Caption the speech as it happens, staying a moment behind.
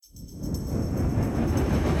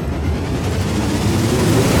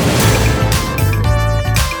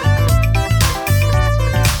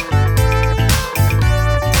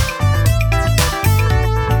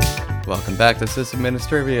back to System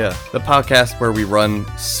Trivia, the podcast where we run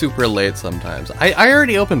super late sometimes. I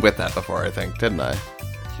already opened with that before, I think, didn't I?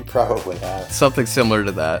 You probably have. Something similar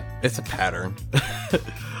to that. It's a pattern.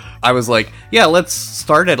 I was like, yeah, let's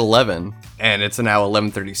start at 11, and it's now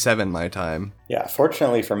 11:37 my time. Yeah,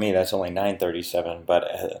 fortunately for me, that's only 9:37, but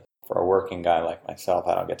for a working guy like myself,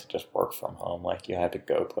 I don't get to just work from home. Like, you have to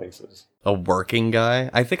go places. A working guy?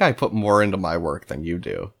 I think I put more into my work than you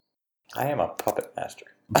do. I am a puppet master.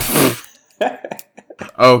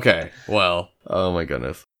 Okay, well, oh my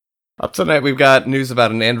goodness. Up tonight, we've got news about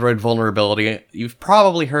an Android vulnerability. You've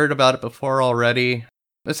probably heard about it before already.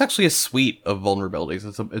 It's actually a suite of vulnerabilities.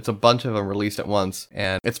 It's a bunch of them released at once,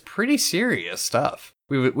 and it's pretty serious stuff.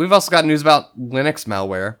 We've also got news about Linux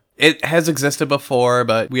malware. It has existed before,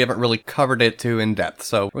 but we haven't really covered it too in depth,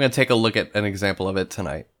 so we're going to take a look at an example of it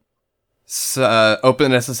tonight.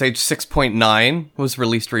 OpenSSH 6.9 was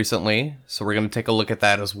released recently, so we're going to take a look at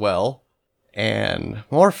that as well. And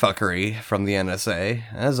more fuckery from the NSA,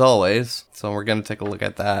 as always, so we're going to take a look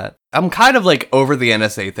at that. I'm kind of like over the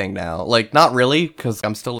NSA thing now. Like, not really, because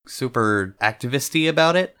I'm still super activist-y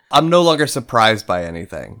about it. I'm no longer surprised by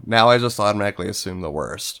anything. Now I just automatically assume the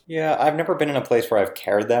worst. Yeah, I've never been in a place where I've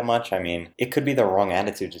cared that much. I mean, it could be the wrong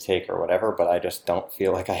attitude to take or whatever, but I just don't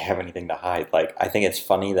feel like I have anything to hide. Like, I think it's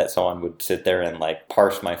funny that someone would sit there and, like,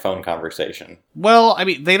 parse my phone conversation. Well, I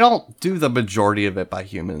mean, they don't do the majority of it by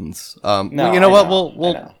humans. No, you know what?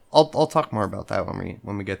 Know. I'll talk more about that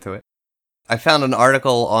when we get to it. I found an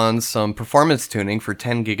article on some performance tuning for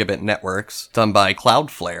 10 gigabit networks done by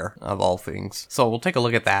Cloudflare, of all things. So we'll take a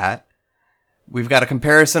look at that. We've got a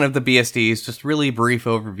comparison of the BSDs, just really brief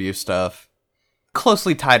overview stuff.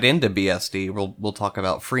 Closely tied into BSD, we'll talk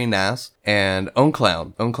about FreeNAS and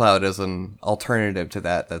OwnCloud. OwnCloud is an alternative to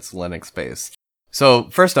that's Linux-based. So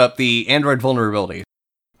first up, the Android vulnerability.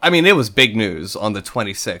 I mean, it was big news on the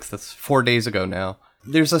 26th. That's 4 days ago now.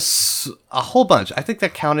 There's a whole bunch. I think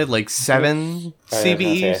that counted like 7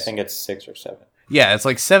 CVEs. I think it's 6 or 7. Yeah, it's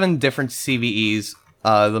like 7 different CVEs.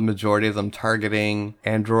 The majority of them targeting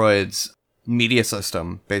Android's media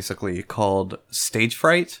system, basically, called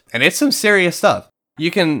Stagefright. And it's some serious stuff. You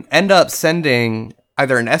can end up sending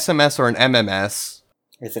either an SMS or an MMS.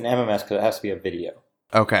 It's an MMS because it has to be a video.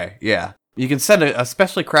 Okay, yeah. You can send a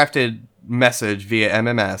specially crafted message via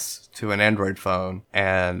MMS to an Android phone,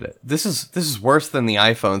 and this is worse than the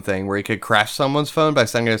iPhone thing where you could crash someone's phone by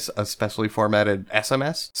sending a specially formatted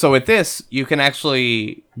SMS. So with this, you can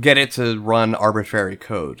actually get it to run arbitrary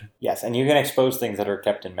code. Yes, and you can expose things that are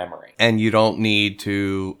kept in memory. And you don't need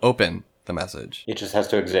to open the message. It just has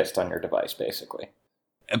to exist on your device, basically.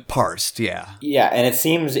 Parsed, yeah. Yeah, and it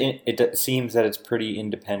seems that it's pretty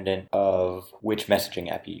independent of which messaging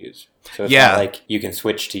app you use. So it's not like you can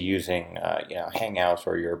switch to using Hangouts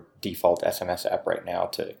or your default SMS app right now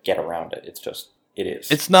to get around it. It is.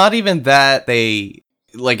 It's not even that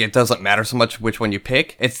it doesn't matter so much which one you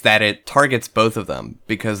pick. It's that it targets both of them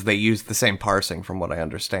because they use the same parsing from what I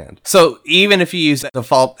understand. So even if you use the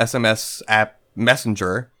default SMS app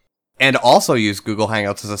Messenger, and also use Google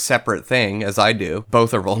Hangouts as a separate thing, as I do,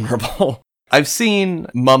 both are vulnerable. I've seen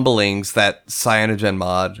mumblings that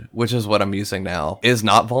CyanogenMod, which is what I'm using now, is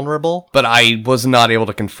not vulnerable, but I was not able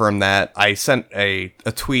to confirm that. I sent a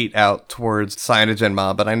tweet out towards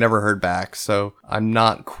CyanogenMod, but I never heard back, so I'm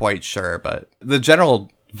not quite sure, but the general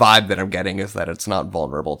vibe that I'm getting is that it's not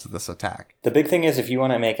vulnerable to this attack. The big thing is, if you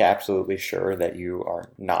want to make absolutely sure that you are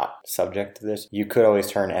not subject to this, you could always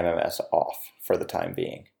turn MMS off for the time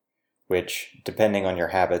being. Which, depending on your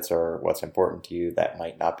habits or what's important to you, that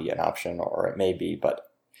might not be an option, or it may be, but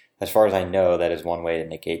as far as I know, that is one way to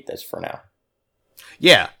negate this for now.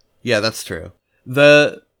 Yeah, that's true.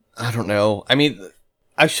 I don't know, I mean,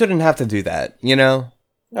 I shouldn't have to do that, you know?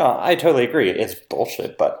 No, I totally agree. It's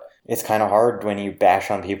bullshit, but it's kind of hard when you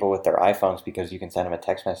bash on people with their iPhones because you can send them a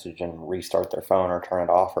text message and restart their phone or turn it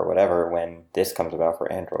off or whatever when this comes about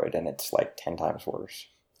for Android, and it's like 10 times worse.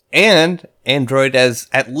 And Android,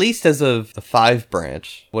 at least as of the 5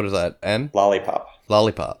 branch, what is that, M?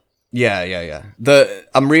 Lollipop. Yeah.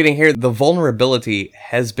 I'm reading here, the vulnerability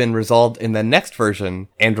has been resolved in the next version,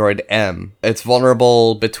 Android M. It's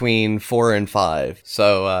vulnerable between 4 and 5,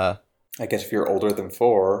 so, I guess if you're older than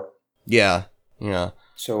 4... Yeah.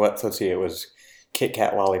 So let's see, it was Kit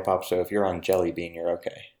Kat Lollipop, so if you're on Jelly Bean, you're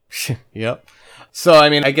okay. Yep. So, I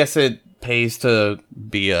mean, I guess it pays to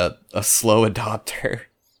be a slow adopter.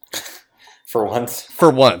 For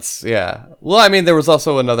once, yeah. Well, I mean, there was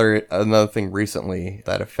also another thing recently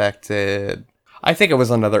that affected, I think it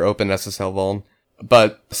was another OpenSSL vuln,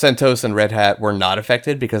 but CentOS and Red Hat were not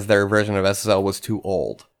affected because their version of SSL was too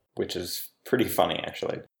old. Which is pretty funny,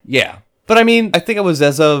 actually. Yeah, But I mean, I think it was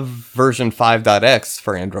as of version 5.x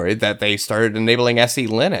for Android that they started enabling SE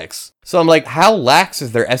Linux. So I'm like, how lax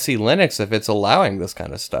is their SE Linux if it's allowing this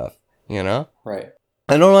kind of stuff? You know? Right.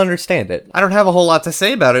 I don't understand it. I don't have a whole lot to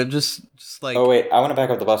say about it. Just like... Oh, wait. I want to back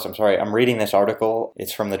up the bus. I'm sorry. I'm reading this article.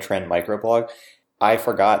 It's from the Trend microblog. I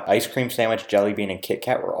forgot Ice Cream Sandwich, Jelly Bean, and Kit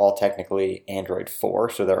Kat were all technically Android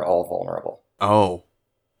 4, so they're all vulnerable. Oh.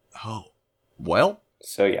 Well?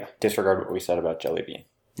 So yeah, disregard what we said about Jelly Bean.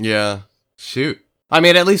 Yeah. Shoot. I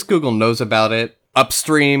mean, at least Google knows about it.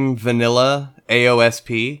 Upstream Vanilla,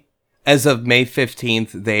 AOSP. As of May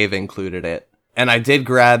 15th, they've included it. And I did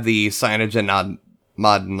grab the Cyanogen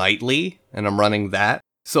mod nightly, and I'm running that.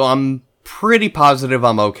 So I'm pretty positive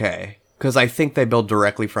I'm okay. Because I think they build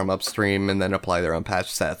directly from Upstream and then apply their own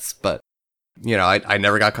patch sets. But, you know, I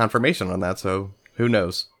never got confirmation on that, so who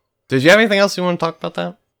knows. Did you have anything else you want to talk about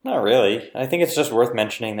that? Not really. I think it's just worth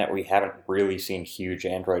mentioning that we haven't really seen huge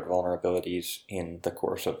Android vulnerabilities in the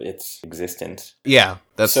course of its existence. Yeah,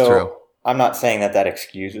 that's true. I'm not saying that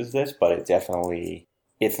excuses this, but it definitely...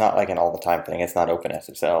 It's not like an all-the-time thing. It's not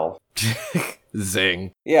OpenSSL.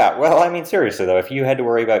 Zing. Yeah, well, I mean, seriously, though, if you had to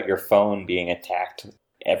worry about your phone being attacked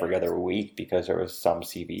every other week because there was some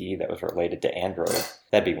CVE that was related to Android,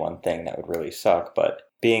 that'd be one thing that would really suck. But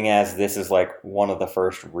being as this is like one of the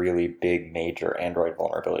first really big major Android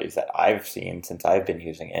vulnerabilities that I've seen since I've been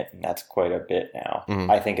using it, and that's quite a bit now,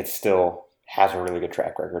 I think it still has a really good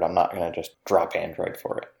track record. I'm not going to just drop Android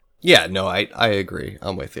for it. Yeah, no, I agree.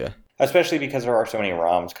 I'm with you. Especially because there are so many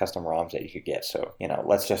ROMs, custom ROMs that you could get. So, you know,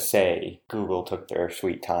 let's just say Google took their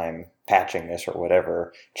sweet time patching this or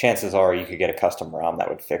whatever. Chances are you could get a custom ROM that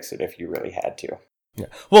would fix it if you really had to. Yeah.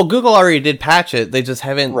 Well, Google already did patch it. They just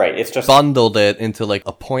haven't it's just bundled it into like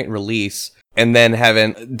a point release and then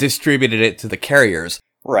haven't distributed it to the carriers.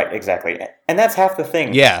 Right, exactly. And that's half the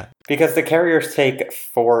thing. Yeah. Because the carriers take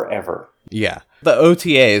forever. Yeah. The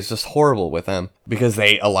OTA is just horrible with them because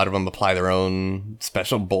a lot of them apply their own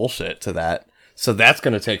special bullshit to that. So that's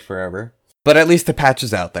going to take forever. But at least the patch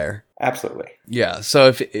is out there. Absolutely. Yeah.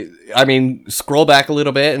 So scroll back a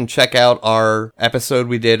little bit and check out our episode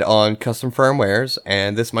we did on custom firmwares.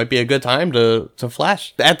 And this might be a good time to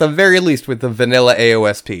flash, at the very least, with the vanilla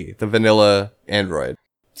AOSP, the vanilla Android.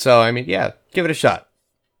 So, I mean, yeah, give it a shot.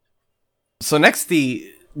 So next,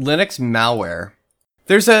 the Linux malware.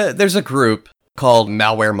 There's a group called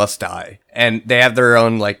Malware Must Die, and they have their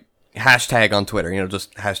own like hashtag on Twitter,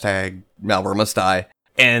 just hashtag Malware Must Die,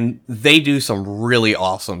 and they do some really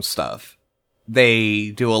awesome stuff.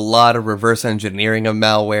 They do a lot of reverse engineering of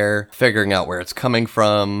malware, figuring out where it's coming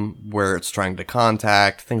from, where it's trying to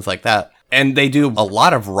contact, things like that. And they do a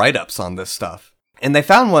lot of write-ups on this stuff. And they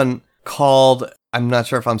found one called, I'm not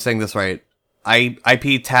sure if I'm saying this right,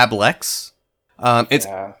 IP Tablex. It's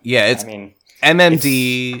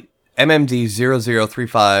MMD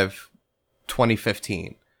 0035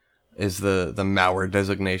 2015 is the malware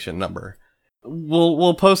designation number.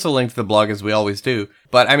 We'll post a link to the blog as we always do,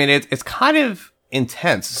 but I mean it's kind of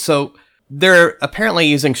intense. So they're apparently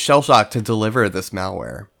using Shellshock to deliver this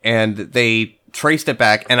malware, and they traced it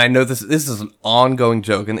back. And I know this is an ongoing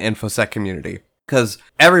joke in the InfoSec community because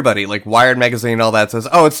everybody, like Wired Magazine and all that, says,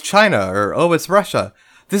 "Oh, it's China," or "Oh, it's Russia."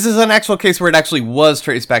 This is an actual case where it actually was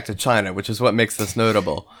traced back to China, which is what makes this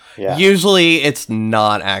notable. Yeah. Usually it's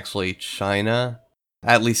not actually China,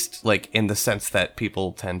 at least like in the sense that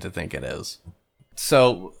people tend to think it is.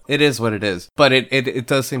 So it is what it is. But it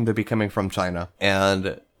does seem to be coming from China.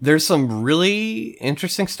 And there's some really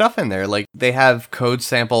interesting stuff in there. Like they have code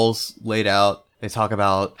samples laid out. They talk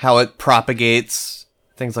about how it propagates,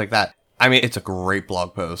 things like that. I mean, it's a great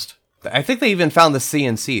blog post. I think they even found the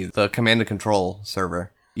CNC, the command and control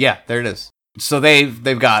server. Yeah, there it is. So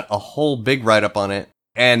they've got a whole big write-up on it,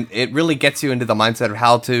 and it really gets you into the mindset of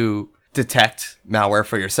how to detect malware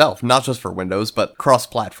for yourself, not just for Windows, but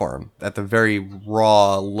cross-platform at the very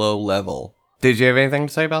raw, low level. Did you have anything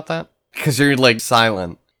to say about that? Because you're, like,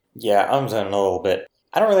 silent. Yeah, I'm zoning a little bit.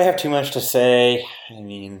 I don't really have too much to say. I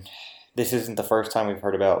mean, this isn't the first time we've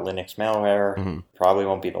heard about Linux malware. Mm-hmm. Probably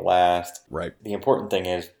won't be the last. Right. The important thing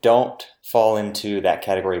is don't fall into that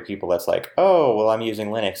category of people that's like, oh, well, I'm using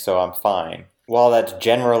Linux, so I'm fine. While that's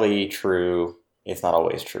generally true, it's not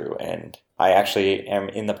always true. And I actually am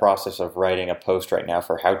in the process of writing a post right now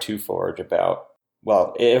for How2Forge about,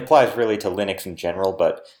 well, it applies really to Linux in general,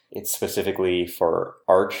 but it's specifically for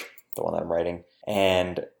Arch, the one that I'm writing.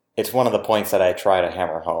 And it's one of the points that I try to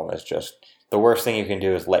hammer home is just, the worst thing you can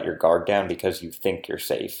do is let your guard down because you think you're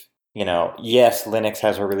safe. Yes, Linux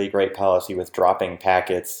has a really great policy with dropping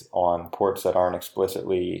packets on ports that aren't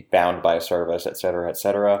explicitly bound by a service,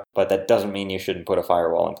 etc., but that doesn't mean you shouldn't put a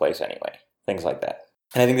firewall in place anyway. Things like that.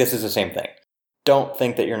 And I think this is the same thing. Don't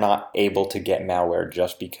think that you're not able to get malware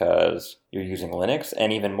just because you're using Linux.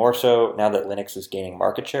 And even more so, now that Linux is gaining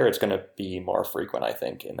market share, it's going to be more frequent, I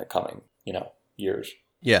think, in the coming, years.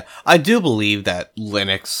 Yeah, I do believe that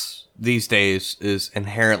Linux these days is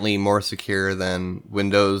inherently more secure than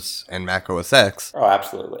Windows and Mac OS X. Oh,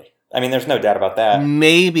 absolutely. I mean, there's no doubt about that.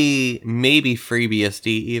 Maybe FreeBSD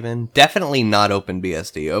even. Definitely not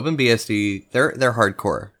OpenBSD. OpenBSD, they're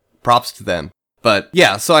hardcore. Props to them. But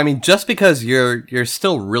yeah, so I mean, just because you're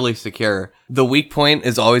still really secure, the weak point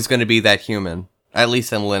is always going to be that human. At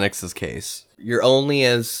least in Linux's case. You're only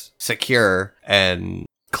as secure and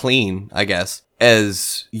clean, I guess,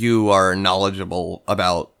 as you are knowledgeable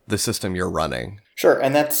about the system you're running. Sure,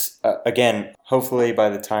 and that's, again, hopefully by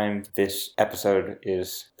the time this episode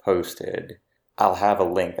is posted, I'll have a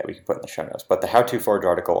link that we can put in the show notes. But the How to Forge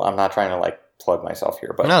article, I'm not trying to plug myself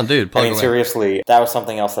here, but no, dude, plug I mean, away. Seriously, that was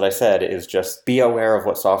something else that I said, is just be aware of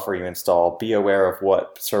what software you install, be aware of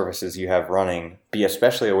what services you have running, be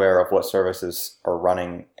especially aware of what services are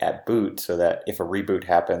running at boot, so that if a reboot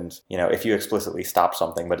happens, if you explicitly stop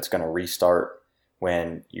something, but it's going to restart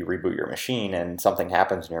when you reboot your machine and something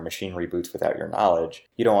happens and your machine reboots without your knowledge,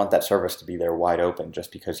 you don't want that service to be there wide open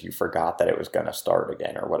just because you forgot that it was going to start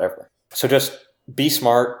again or whatever. So just be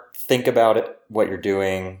smart, think about it, what you're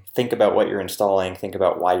doing, think about what you're installing, think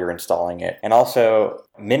about why you're installing it, and also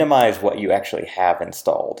minimize what you actually have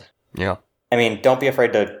installed. Yeah. I mean, don't be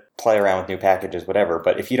afraid to play around with new packages, whatever,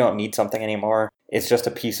 but if you don't need something anymore, it's just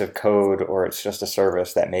a piece of code or it's just a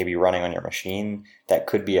service that may be running on your machine that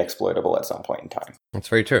could be exploitable at some point in time. That's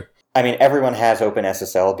very true. I mean, everyone has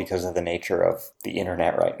OpenSSL because of the nature of the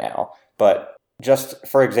internet right now, but just,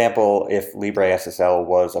 for example, if LibreSSL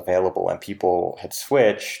was available and people had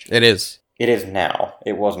switched... It is. It is now.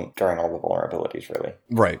 It wasn't during all the vulnerabilities, really.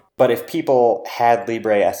 Right. But if people had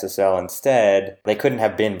LibreSSL instead, they couldn't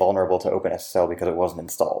have been vulnerable to OpenSSL because it wasn't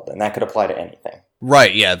installed. And that could apply to anything.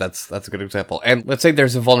 Right, yeah, that's a good example. And let's say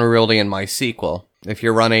there's a vulnerability in MySQL. If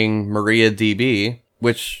you're running MariaDB,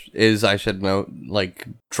 which is, I should note,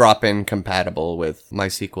 drop-in compatible with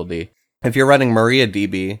MySQLD. If you're running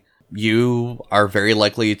MariaDB, you are very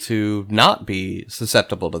likely to not be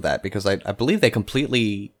susceptible to that because I believe they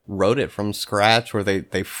completely wrote it from scratch or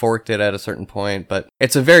they forked it at a certain point, but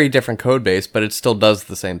it's a very different code base, but it still does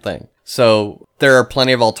the same thing. So there are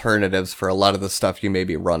plenty of alternatives for a lot of the stuff you may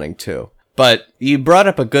be running too. But you brought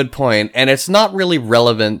up a good point, and it's not really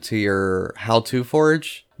relevant to your How To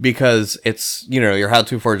Forge because it's, your How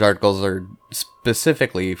To Forge articles are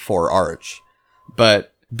specifically for Arch.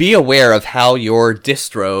 But be aware of how your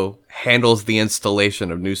distro handles the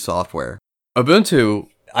installation of new software. Ubuntu,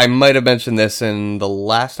 I might have mentioned this in the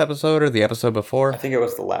last episode or the episode before. I think it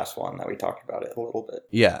was the last one that we talked about it a little bit.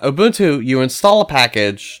 Yeah, Ubuntu, you install a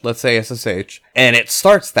package, let's say SSH, and it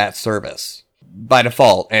starts that service by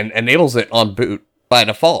default and enables it on boot by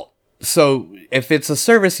default. So if it's a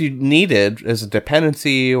service you needed as a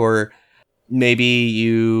dependency, or maybe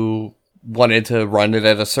you wanted to run it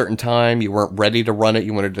at a certain time, you weren't ready to run it,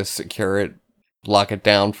 you wanted to secure it, lock it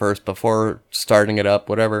down first before starting it up,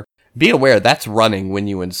 whatever, be aware that's running when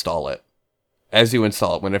you install it. As you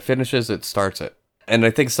install it, when it finishes, it starts it. And I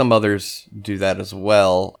think some others do that as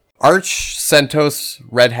well. Arch, CentOS,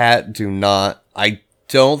 Red Hat do not. I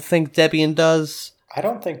don't think Debian does. I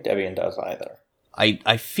don't think Debian does either.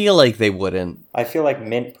 I feel like they wouldn't. I feel like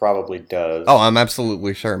Mint probably does. Oh, I'm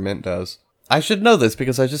absolutely sure Mint does. I should know this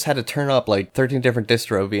because I just had to turn up 13 different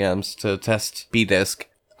distro VMs to test BDisk.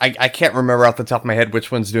 I can't remember off the top of my head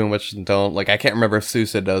which ones do and which don't. I can't remember if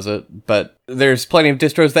SUSE does it, but there's plenty of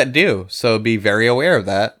distros that do. So be very aware of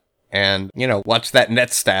that and, watch that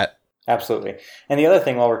net stat. Absolutely. And the other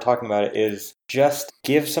thing while we're talking about it is just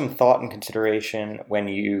give some thought and consideration when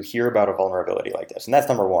you hear about a vulnerability like this. And that's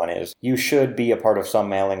number one, is you should be a part of some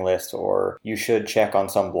mailing list, or you should check on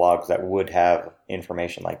some blogs that would have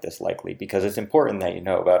information like this likely, because it's important that you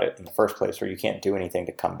know about it in the first place, or you can't do anything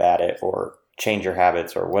to combat it or change your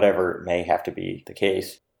habits or whatever may have to be the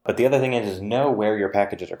case. But the other thing is know where your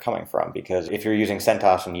packages are coming from, because if you're using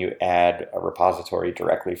CentOS and you add a repository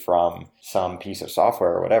directly from some piece of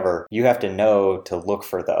software or whatever, you have to know to look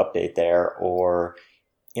for the update there, or,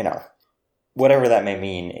 whatever that may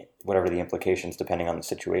mean, whatever the implications depending on the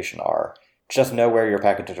situation are. Just know where your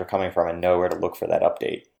packages are coming from and know where to look for that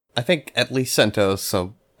update. I think at least CentOS,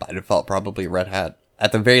 so by default probably Red Hat,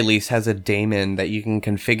 at the very least has a daemon that you can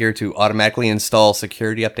configure to automatically install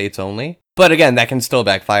security updates only. But again, that can still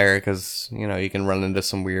backfire because, you can run into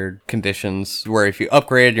some weird conditions where if you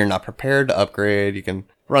upgrade, you're not prepared to upgrade. You can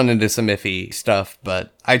run into some iffy stuff,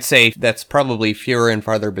 but I'd say that's probably fewer and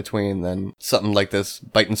farther between than something like this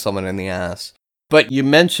biting someone in the ass. But you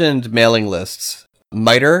mentioned mailing lists.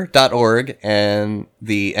 MITRE.org and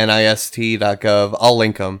the NIST.gov, I'll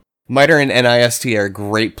link them. MITRE and NIST are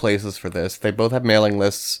great places for this. They both have mailing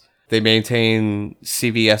lists. They maintain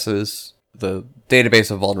CVS's, the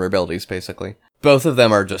database of vulnerabilities, basically. Both of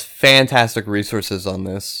them are just fantastic resources on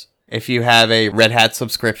this. If you have a Red Hat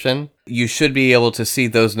subscription, you should be able to see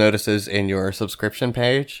those notices in your subscription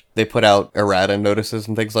page. They put out errata notices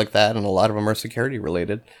and things like that, and a lot of them are security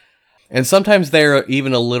related. And sometimes they're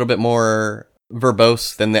even a little bit more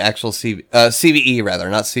verbose than the actual CVE, rather,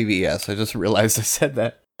 not CVES. I just realized I said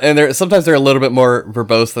that. And sometimes they're a little bit more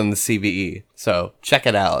verbose than the CVE. So check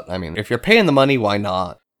it out. I mean, if you're paying the money, why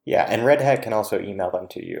not? Yeah, and Red Hat can also email them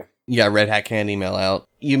to you. Yeah, Red Hat can email out.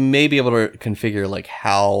 You may be able to configure like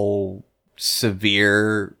how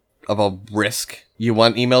severe of a risk you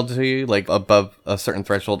want emailed to you, like above a certain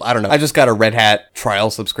threshold. I don't know. I just got a Red Hat trial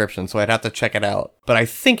subscription, so I'd have to check it out. But I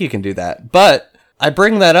think you can do that. But I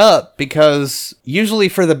bring that up because usually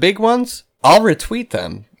for the big ones, I'll retweet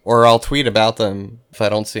them or I'll tweet about them if I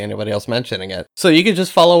don't see anybody else mentioning it. So you can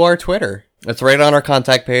just follow our Twitter. It's right on our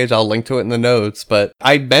contact page. I'll link to it in the notes, but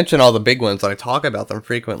I mention all the big ones and I talk about them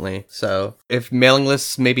frequently. So if mailing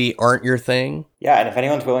lists maybe aren't your thing. Yeah, and if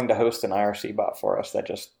anyone's willing to host an IRC bot for us that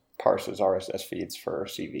just parses RSS feeds for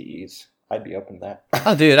CVEs, I'd be open to that.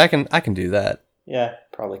 Oh, dude, I can do that. Yeah,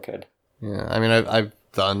 probably could. Yeah, I mean, I've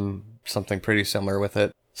done something pretty similar with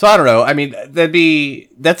it. So I don't know. I mean,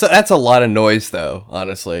 that's a lot of noise though,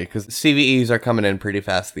 honestly, because CVEs are coming in pretty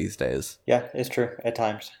fast these days. Yeah, it's true at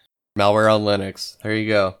times. Malware on Linux. There you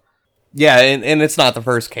go. Yeah, and it's not the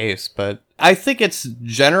first case, but I think it's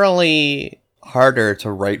generally harder to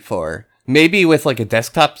write for. Maybe with like a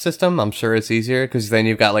desktop system, I'm sure it's easier because then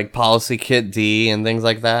you've got like policy kit D and things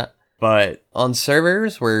like that. But on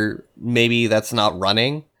servers where maybe that's not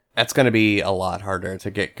running, that's going to be a lot harder to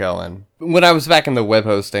get going. When I was back in the web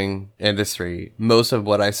hosting industry, most of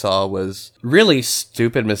what I saw was really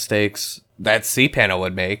stupid mistakes that cPanel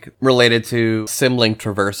would make related to symlink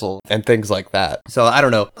traversal and things like that. So I don't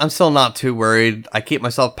know. I'm still not too worried. I keep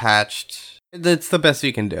myself patched. It's the best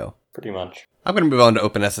you can do. Pretty much. I'm going to move on to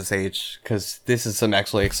OpenSSH because this is some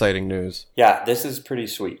actually exciting news. Yeah, this is pretty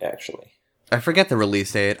sweet, actually. I forget the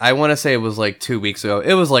release date. I want to say it was like 2 weeks ago.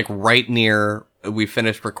 It was like right near we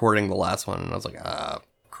finished recording the last one, and I was like,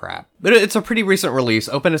 crap. But it's a pretty recent release.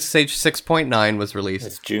 OpenSSH 6.9 was released.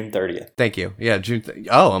 It's June 30th. Thank you. Yeah,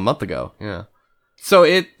 a month ago. Yeah. So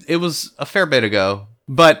it was a fair bit ago.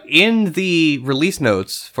 But in the release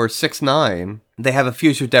notes for 6.9, they have a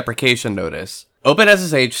future deprecation notice.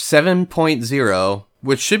 OpenSSH 7.0,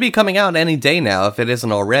 which should be coming out any day now if it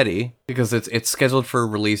isn't already, because it's scheduled for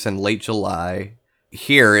release in late July.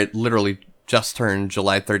 Here, it literally just turned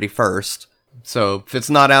July 31st. So if it's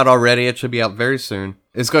not out already, it should be out very soon.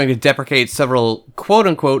 It's going to deprecate several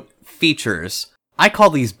quote-unquote features. I call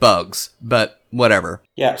these bugs, but whatever.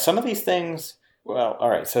 Yeah, some of these things, well, all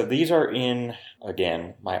right, so these are in,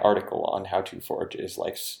 again, my article on how to forge is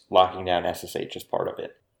like locking down SSH as part of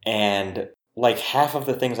it. And like half of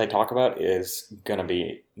the things I talk about is going to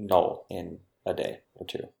be null in a day or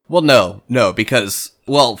two. Well, no, because,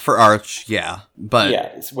 well, for Arch, yeah, but...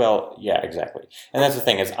 Yeah, exactly. And that's the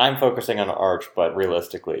thing is I'm focusing on Arch, but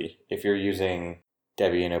realistically, if you're using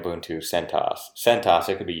Debian, Ubuntu, CentOS,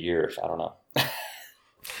 it could be years, I don't know.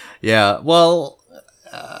 Yeah, well,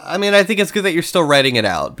 I mean, I think it's good that you're still writing it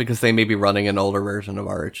out, because they may be running an older version of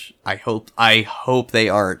Arch. I hope they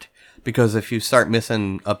aren't, because if you start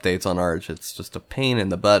missing updates on Arch, it's just a pain in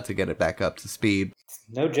the butt to get it back up to speed.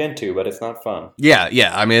 No Gentoo, but it's not fun. Yeah,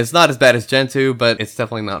 I mean, it's not as bad as Gentoo, but it's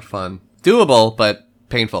definitely not fun. Doable, but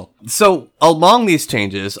painful. So, along these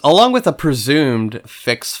changes, along with a presumed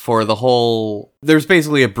fix for the whole... There's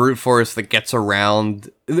basically a brute force that gets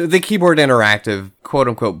around the keyboard interactive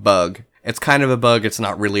quote-unquote bug. It's kind of a bug, it's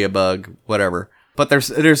not really a bug, whatever. But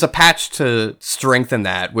there's a patch to strengthen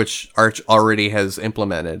that, which Arch already has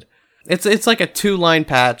implemented. It's like a 2-line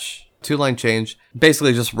patch, 2-line change.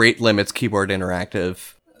 Basically just rate limits keyboard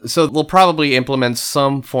interactive. So we'll probably implement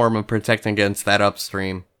some form of protecting against that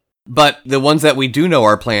upstream. But the ones that we do know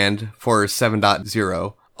are planned for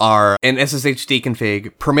 7.0 are in SSH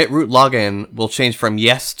deconfig, permit root login will change from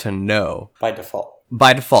yes to no. By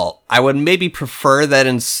default. I would maybe prefer that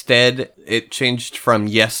instead it changed from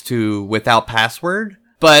yes to without password.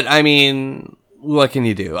 But I mean, what can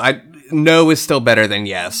you do? No is still better than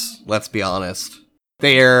yes, let's be honest.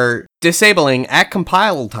 They're disabling at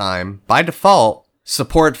compile time, by default,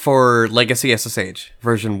 support for Legacy SSH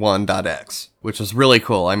version 1.x, which is really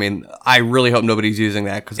cool. I mean, I really hope nobody's using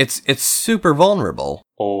that because it's super vulnerable.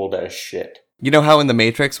 Old as shit. You know how in The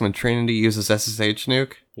Matrix, when Trinity uses SSH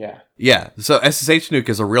nuke? Yeah. Yeah, so SSH nuke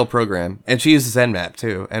is a real program, and she uses Nmap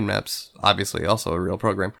too. Nmap's obviously also a real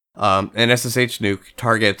program. And SSH nuke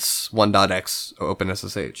targets 1.x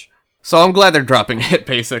OpenSSH. So I'm glad they're dropping it,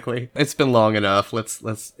 basically. It's been long enough.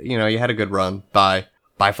 Let's you had a good run. Bye.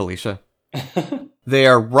 Bye, Felicia. They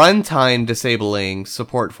are runtime disabling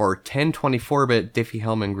support for 1024-bit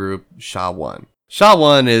Diffie-Hellman group SHA-1.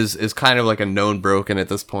 SHA-1 is kind of like a known broken at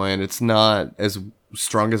this point. It's not as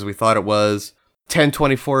strong as we thought it was.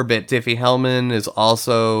 1024-bit Diffie-Hellman is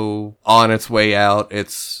also on its way out.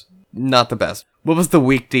 It's not the best. What was the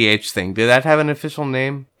weak DH thing? Did that have an official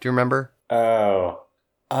name? Do you remember? Oh.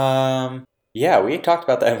 Yeah, we talked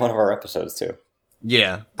about that in one of our episodes too.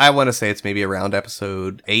 Yeah, I want to say it's maybe around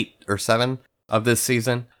episode 8 or 7 of this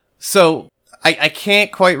season. So, I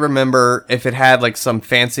can't quite remember if it had like some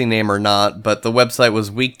fancy name or not, but the website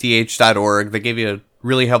was weakdh.org. They gave you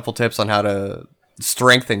really helpful tips on how to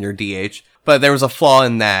strengthen your DH. But there was a flaw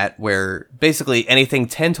in that where basically anything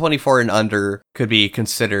 1024 and under could be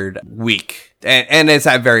considered weak. And it's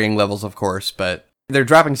at varying levels, of course, but they're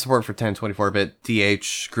dropping support for 1024-bit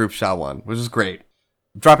DH group SHA-1, which is great.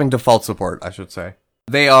 Dropping default support, I should say.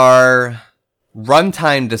 They are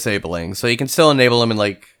runtime disabling, so you can still enable them in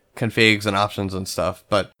like configs and options and stuff,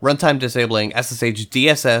 but runtime disabling SSH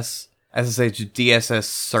DSS, SSH DSS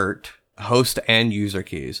cert, host and user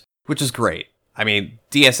keys, which is great. I mean,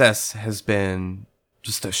 DSS has been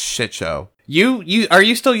just a shit show. Are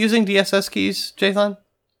you still using DSS keys, Jathan?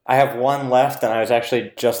 I have one left, and I was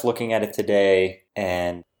actually just looking at it today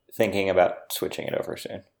and thinking about switching it over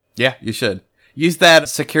soon. Yeah, you should. Use that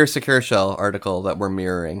Secure Shell article that we're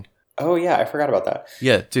mirroring. Oh, yeah, I forgot about that.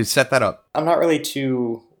 Yeah, dude, set that up. I'm not really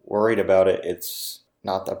too worried about it. It's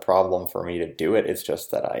not the problem for me to do it. It's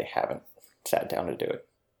just that I haven't sat down to do it.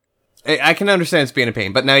 I can understand it's being a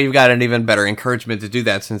pain, but now you've got an even better encouragement to do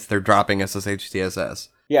that since they're dropping SSH DSS.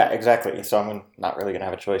 Yeah, exactly. So I'm not really going to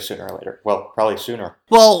have a choice sooner or later. Well, probably sooner.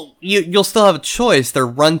 Well, you'll still have a choice. They're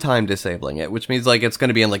runtime disabling it, which means like it's going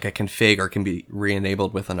to be in like a config or can be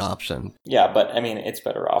re-enabled with an option. Yeah, but I mean, it's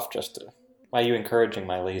better off just to... Why are you encouraging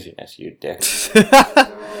my laziness, you dick?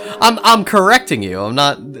 I'm correcting you. I'm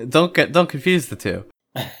not. Don't confuse the two.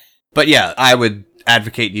 But yeah, I would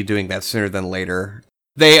advocate you doing that sooner than later.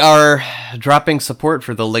 They are dropping support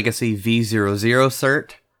for the Legacy V00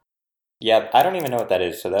 cert. Yeah, I don't even know what that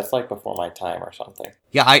is, so that's like before my time or something.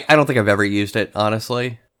 Yeah, I don't think I've ever used it,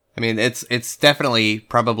 honestly. I mean, it's definitely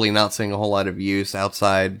probably not seeing a whole lot of use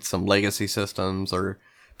outside some legacy systems or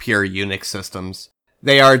pure Unix systems.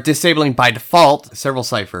 They are disabling by default several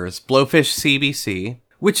ciphers. Blowfish CBC,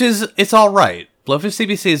 which it's alright. Blowfish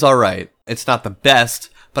CBC is alright. It's not the best,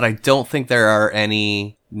 but I don't think there are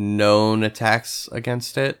any known attacks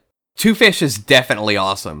against it. Twofish is definitely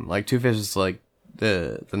awesome. Like, Twofish is like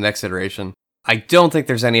the next iteration. I don't think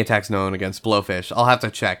there's any attacks known against Blowfish. I'll have to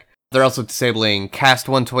check. They're also disabling Cast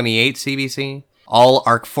 128 CBC, all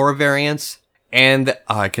ARC4 variants, and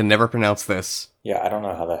I can never pronounce this. Yeah, I don't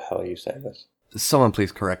know how the hell you say this. Someone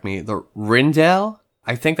please correct me. The Rindell,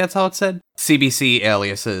 I think that's how it's said, CBC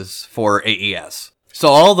aliases for AES. So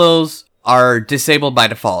all those are disabled by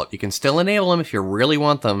default. You can still enable them if you really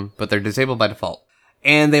want them, but they're disabled by default.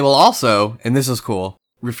 And they will also, and this is cool,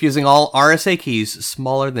 refusing all RSA keys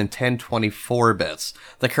smaller than 1024 bits.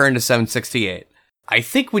 The current is 768. I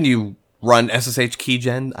think when you run SSH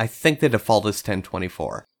keygen, I think the default is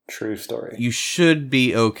 1024. True story. You should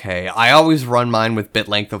be okay. I always run mine with bit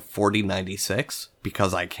length of 4096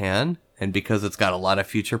 because I can, and because it's got a lot of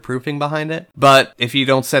future proofing behind it. But if you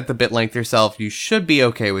don't set the bit length yourself, you should be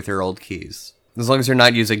okay with your old keys, as long as you're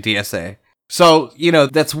not using DSA. So,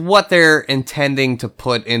 that's what they're intending to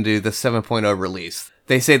put into the 7.0 release.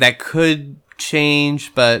 They say that could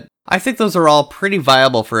change, but I think those are all pretty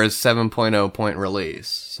viable for a 7.0 point release.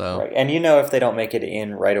 So, right. And if they don't make it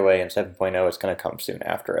in right away in 7.0, it's going to come soon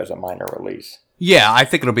after as a minor release. Yeah, I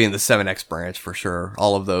think it'll be in the 7X branch for sure.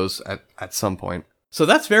 All of those at some point. So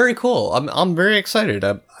that's very cool. I'm very excited.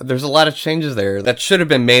 There's a lot of changes there that should have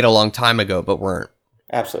been made a long time ago, but weren't.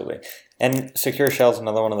 Absolutely. And Secure Shell is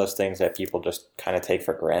another one of those things that people just kind of take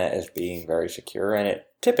for granted as being very secure, and it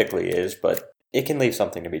typically is, but it can leave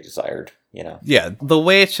something to be desired, Yeah, the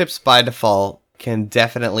way it ships by default can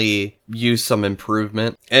definitely use some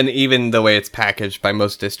improvement, and even the way it's packaged by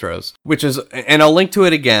most distros, and I'll link to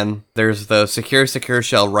it again. There's the Secure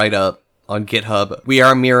Shell write-up on GitHub. We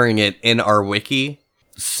are mirroring it in our wiki.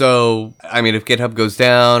 So, I mean, if GitHub goes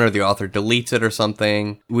down or the author deletes it or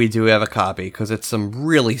something, we do have a copy because it's some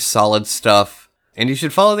really solid stuff. And you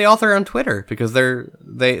should follow the author on Twitter because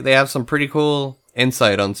they have some pretty cool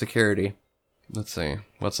insight on security. Let's see.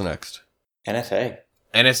 What's next? NSA.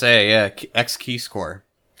 NSA, yeah, X key score.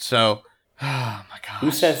 So, oh my gosh.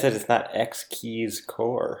 Who says that it's not X keys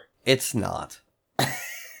core? It's not.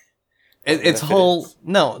 The whole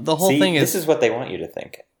thing is... this is what they want you to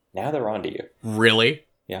think. Now they're on to you. Really?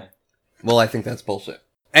 Yeah. Well, I think that's bullshit.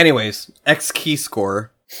 Anyways, X key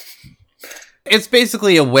score. It's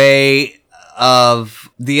basically a way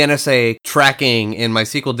of the NSA tracking in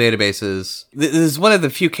MySQL databases. This is one of the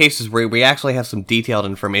few cases where we actually have some detailed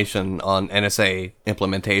information on NSA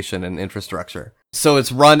implementation and infrastructure. So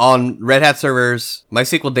it's run on Red Hat servers,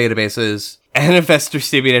 MySQL databases, NFS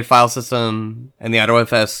distributed file system, and the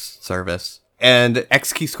AutoFS service. And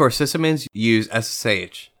XKeyscore sysadmins use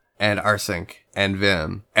SSH and rsync and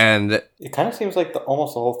Vim. And it kind of seems like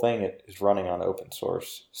almost the whole thing is running on open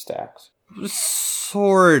source stacks.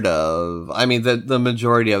 Sort of. I mean, the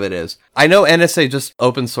majority of it is. I know NSA just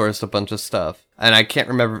open sourced a bunch of stuff, and I can't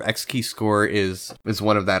remember if XKeyscore is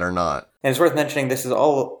one of that or not. And it's worth mentioning this is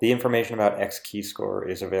all the information about XKeyscore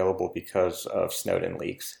is available because of Snowden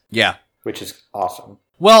leaks. Yeah. Which is awesome.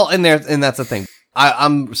 Well, and that's the thing.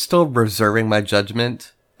 I'm still reserving my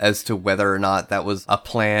judgment as to whether or not that was a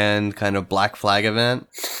planned kind of black flag event.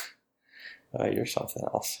 You're something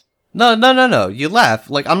else. No. You laugh.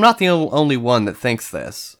 Like, I'm not the only one that thinks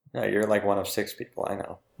this. No, you're like one of 6 people I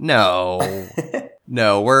know. No.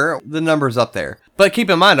 No, the number's up there. But keep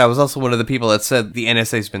in mind, I was also one of the people that said the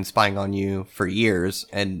NSA's been spying on you for years,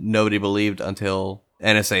 and nobody believed until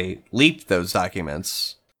NSA leaked those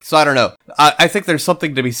documents. So I don't know. I think there's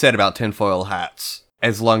something to be said about tinfoil hats,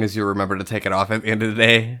 as long as you remember to take it off at the end of the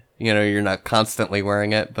day. You know, you're not constantly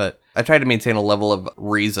wearing it, but I try to maintain a level of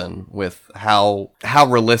reason with how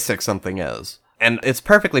realistic something is. And it's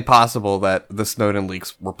perfectly possible that the Snowden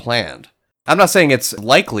leaks were planned. I'm not saying it's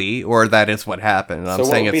likely or that it's what happened. I'm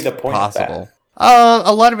saying it's possible.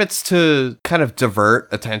 A lot of it's to kind of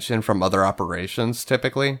divert attention from other operations,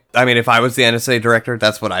 typically. I mean, if I was the NSA director,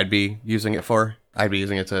 that's what I'd be using it for. I'd be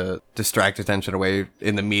using it to distract attention away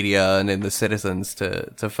in the media and in the citizens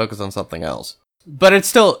to focus on something else. But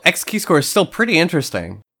XKeyscore is still pretty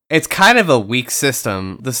interesting. It's kind of a weak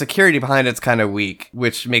system. The security behind it's kind of weak,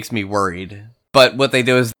 which makes me worried. But what they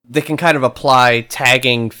do is they can kind of apply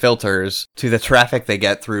tagging filters to the traffic they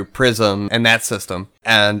get through Prism and that system.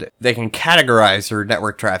 And they can categorize your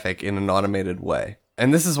network traffic in an automated way.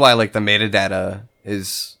 And this is why, like, the metadata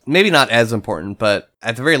is maybe not as important, but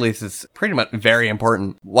at the very least, it's pretty much very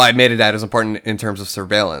important. Why metadata is important in terms of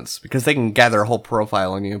surveillance, because they can gather a whole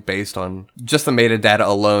profile on you based on just the metadata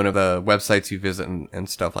alone of the websites you visit and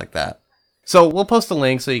stuff like that. So we'll post a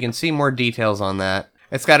link so you can see more details on that.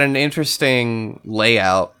 It's got an interesting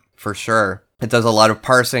layout for sure. It does a lot of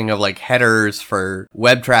parsing of like headers for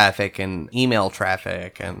web traffic and email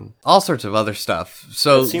traffic and all sorts of other stuff.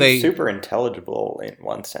 So it seems super intelligible in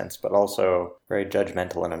one sense, but also very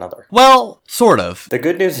judgmental in another. Well, sort of. The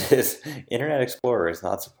good news is Internet Explorer is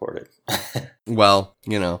not supported. Well,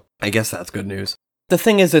 I guess that's good news. The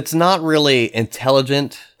thing is, it's not really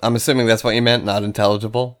intelligent. I'm assuming that's what you meant, not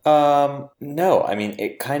intelligible? No. I mean,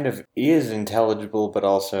 it kind of is intelligible, but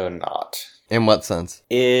also not. In what sense?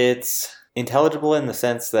 It's intelligible in the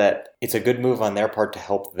sense that it's a good move on their part to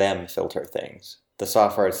help them filter things. The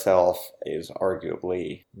software itself is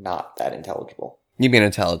arguably not that intelligible. You mean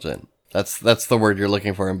intelligent. That's the word you're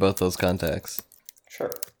looking for in both those contexts.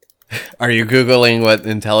 Sure. Are you Googling what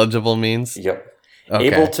intelligible means? Yep. Okay.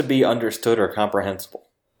 Able to be understood or comprehensible.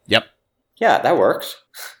 Yep. Yeah, that works.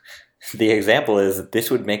 The example is this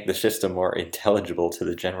would make the system more intelligible to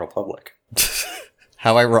the general public.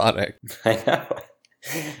 How ironic. I know.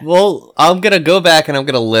 Well, I'm going to go back and I'm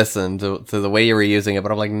going to listen to the way you were using it,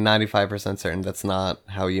 but I'm like 95% certain that's not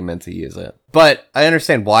how you meant to use it. But I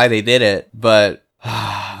understand why they did it, but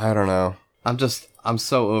I don't know. I'm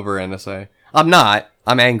so over NSA. I'm not.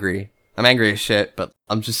 I'm angry. I'm angry as shit, but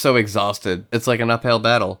I'm just so exhausted. It's like an uphill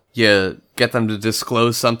battle. You get them to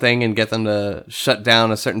disclose something and get them to shut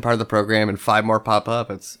down a certain part of the program and 5 more pop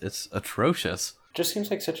up. It's atrocious. It just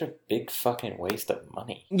seems like such a big fucking waste of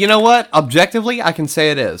money. You know what? Objectively, I can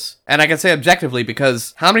say it is. And I can say objectively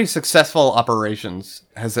because how many successful operations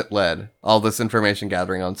has it led? All this information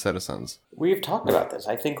gathering on citizens. We've talked about this.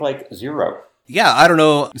 I think like 0. Yeah, I don't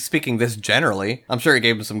know, speaking this generally, I'm sure it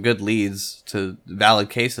gave them some good leads to valid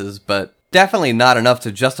cases, but definitely not enough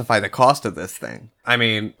to justify the cost of this thing. I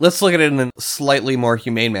mean, let's look at it in a slightly more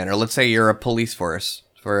humane manner. Let's say you're a police force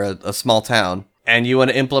for a small town, and you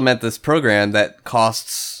want to implement this program that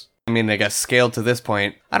costs, I guess scaled to this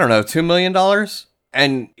point, I don't know, $2 million?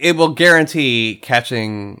 And it will guarantee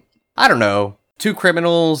catching, 2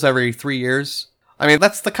 criminals every 3 years. I mean,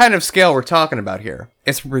 that's the kind of scale we're talking about here.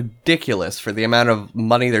 It's ridiculous for the amount of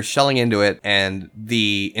money they're shelling into it and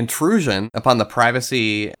the intrusion upon the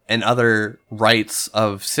privacy and other rights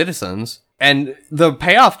of citizens. And the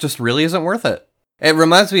payoff just really isn't worth it. It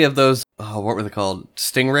reminds me of those, what were they called?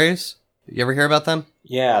 Stingrays? You ever hear about them?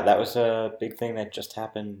 Yeah, that was a big thing that just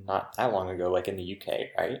happened not that long ago, like in the UK,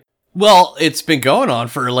 right? Well, it's been going on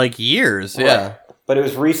for like years, yeah. Right. But it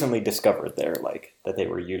was recently discovered there, like, that they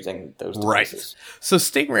were using those devices. Right. So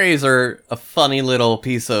stingrays are a funny little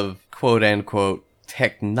piece of quote-unquote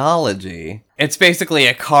technology. It's basically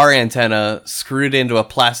a car antenna screwed into a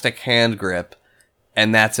plastic hand grip,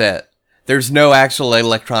 and that's it. There's no actual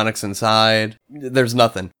electronics inside. There's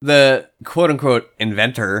nothing. The quote-unquote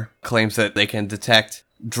inventor claims that they can detect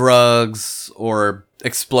drugs or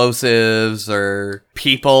explosives or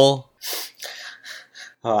people.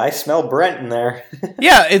 Oh, I smell Brent in there.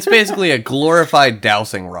 Yeah, it's basically a glorified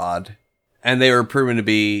dowsing rod. And they were proven to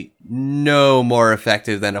be no more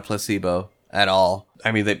effective than a placebo at all.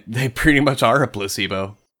 I mean, they pretty much are a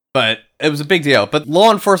placebo. But it was a big deal. But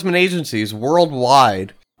law enforcement agencies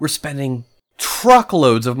worldwide were spending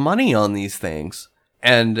truckloads of money on these things.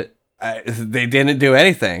 And they didn't do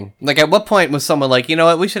anything. Like, at what point was someone like, you know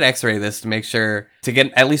what, we should x-ray this to make sure, to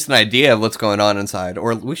get at least an idea of what's going on inside,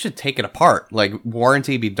 or we should take it apart, like,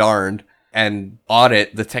 warranty be darned, and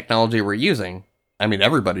audit the technology we're using. I mean,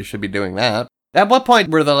 everybody should be doing that. At what point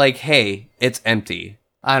were they like, hey, it's empty?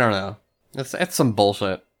 I don't know. It's some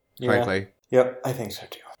bullshit, frankly. Yep, I think so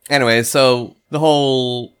too. Anyway, so the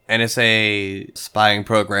whole NSA spying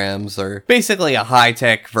programs are basically a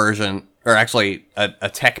high-tech version, or actually a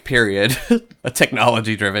tech period, a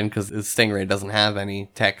technology-driven, because the Stingray doesn't have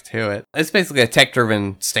any tech to it. It's basically a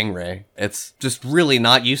tech-driven Stingray. It's just really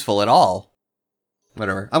not useful at all.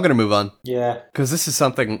 Whatever. I'm gonna move on. Yeah. Because this is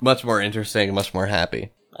something much more interesting and much more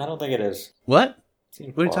happy. I don't think it is. What?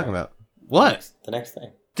 Seems What are you boring. talking about? What? The next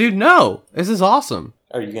thing. Dude, no! This is awesome.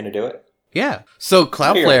 Are you going to do it? Yeah. So You're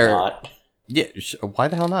Cloudflare... not. Yeah, why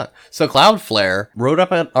the hell not? So Cloudflare wrote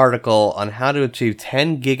up an article on how to achieve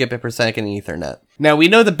 10 gigabit per second Ethernet. Now, we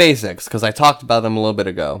know the basics, because I talked about them a little bit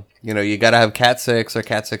ago. You know, you gotta have Cat6 or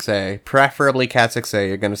Cat6a, preferably Cat6a,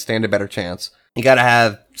 you're gonna stand a better chance. You gotta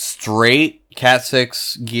have straight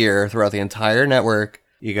Cat6 gear throughout the entire network.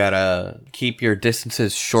 You gotta keep your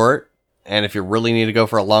distances short, and if you really need to go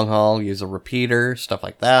for a long haul, use a repeater, stuff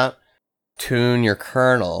like that. Tune your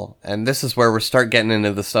kernel, and this is where we start getting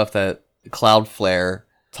into the stuff that Cloudflare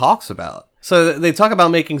talks about. So they talk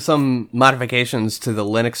about making some modifications to the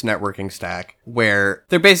Linux networking stack where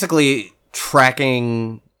they're basically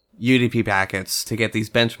tracking UDP packets to get these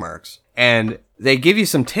benchmarks. And they give you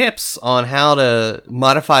some tips on how to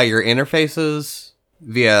modify your interfaces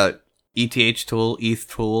via ETH tool, ETH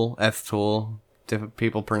tool, ETH tool. Different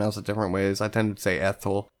people pronounce it different ways. I tend to say ETH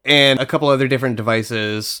tool. And a couple other different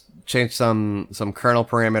devices, change some kernel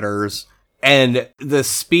parameters. And the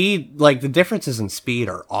speed, like the differences in speed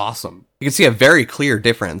are awesome. You can see a very clear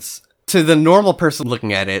difference. To the normal person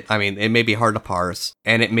looking at it, I mean, it may be hard to parse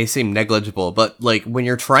and it may seem negligible, but like when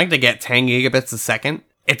you're trying to get 10 gigabits a second,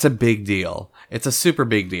 it's a big deal. It's a super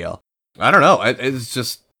big deal. I don't know.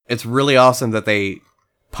 It's really awesome that they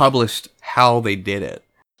published how they did it.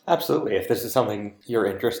 Absolutely. If this is something you're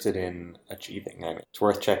interested in achieving, I mean, it's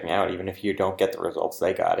worth checking out. Even if you don't get the results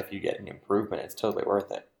they got, if you get an improvement, it's totally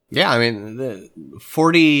worth it. Yeah, I mean, the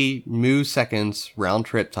 40 milliseconds round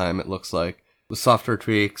trip time, it looks like. With software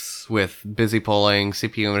tweaks, with busy polling,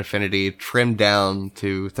 CPU infinity, trimmed down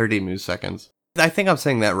to 30 milliseconds. I think I'm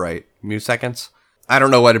saying that right. Milliseconds? I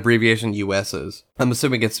don't know what abbreviation US is. I'm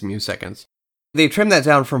assuming it's milliseconds. They trimmed that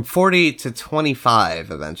down from 40 to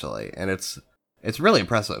 25 eventually, and it's really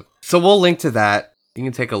impressive. So we'll link to that. You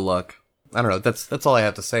can take a look. I don't know, that's all I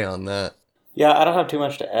have to say on that. Yeah, I don't have too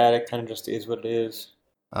much to add. It kind of just is what it is.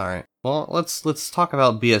 All right. Well, let's talk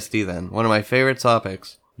about BSD then. One of my favorite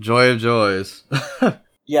topics. Joy of joys.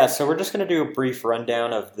 Yeah, so we're just going to do a brief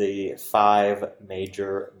rundown of the 5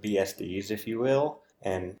 major BSDs, if you will.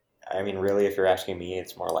 And, I mean, really, if you're asking me,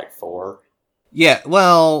 it's more like 4. Yeah,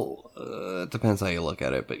 well, it depends how you look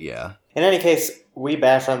at it, but yeah. In any case, we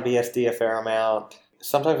bash on BSD a fair amount.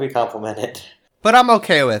 Sometimes we compliment it. But I'm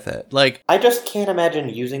okay with it. Like, I just can't imagine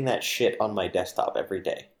using that shit on my desktop every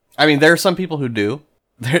day. I mean, there are some people who do.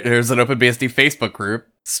 There's an OpenBSD Facebook group,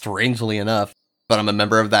 strangely enough, but I'm a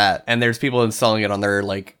member of that. And there's people installing it on their,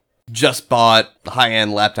 like, just bought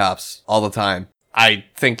high-end laptops all the time. I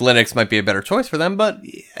think Linux might be a better choice for them, but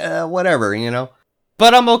yeah, whatever, you know?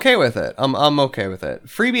 But I'm okay with it. I'm okay with it.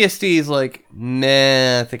 FreeBSD is like,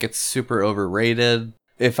 meh, I think it's super overrated.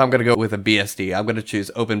 If I'm going to go with a BSD, I'm going to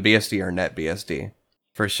choose OpenBSD or NetBSD.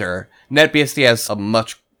 for sure. NetBSD has a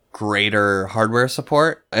much greater hardware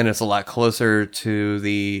support, and it's a lot closer to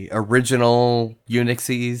the original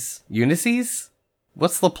Unixes. Unices?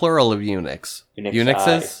 What's the plural of Unix?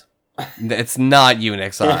 Unixes? It's not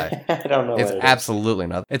Unix I. I don't know. It's absolutely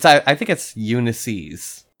not. I think it's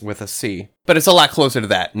Unices with a C. But it's a lot closer to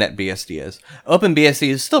that, NetBSD is. OpenBSD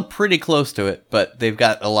is still pretty close to it, but they've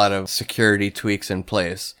got a lot of security tweaks in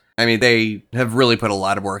place. I mean, they have really put a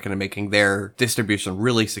lot of work into making their distribution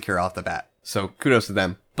really secure off the bat. So kudos to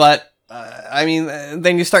them. But,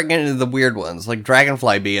 then you start getting into the weird ones, like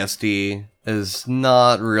Dragonfly BSD is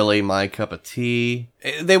not really my cup of tea.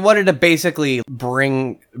 They wanted to basically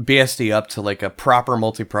bring BSD up to like a proper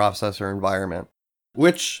multiprocessor environment,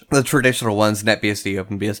 which the traditional ones, NetBSD,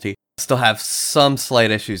 OpenBSD, still have some slight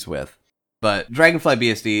issues with. But Dragonfly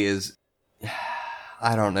BSD is...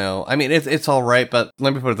 I don't know. I mean, it's all right, but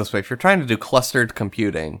let me put it this way. If you're trying to do clustered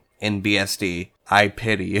computing in BSD, I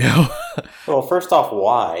pity you. Well, first off,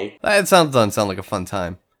 why? That doesn't sound like a fun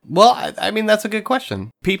time. Well, I mean, that's a good question.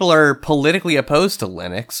 People are politically opposed to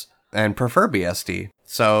Linux and prefer BSD.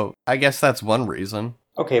 So I guess that's one reason.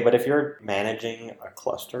 Okay, but if you're managing a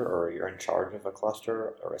cluster or you're in charge of a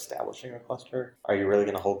cluster or establishing a cluster, are you really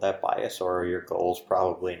going to hold that bias, or are your goals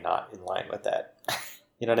probably not in line with that?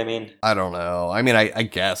 You know what I mean? I don't know. I mean, I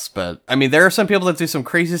guess, but I mean, there are some people that do some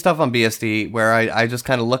crazy stuff on BSD where I just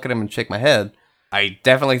kind of look at them and shake my head. I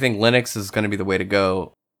definitely think Linux is going to be the way to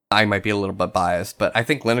go. I might be a little bit biased, but I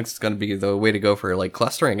think Linux is going to be the way to go for like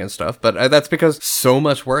clustering and stuff. But that's because so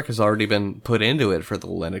much work has already been put into it for the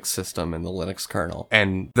Linux system and the Linux kernel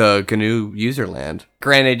and the GNU userland.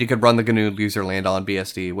 Granted, you could run the GNU userland on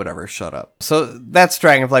BSD, whatever, shut up. So that's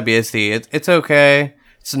Dragonfly BSD. It's okay.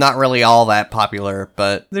 It's not really all that popular,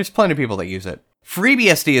 but there's plenty of people that use it.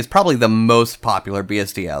 FreeBSD is probably the most popular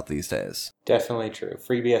BSD out these days. Definitely true.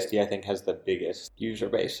 FreeBSD, I think, has the biggest user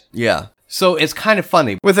base. Yeah. So it's kind of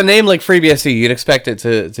funny. With a name like FreeBSD, you'd expect it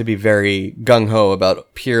to be very gung-ho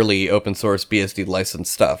about purely open source BSD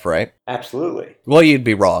licensed stuff, right? Absolutely. Well, you'd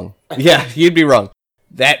be wrong. Yeah, you'd be wrong.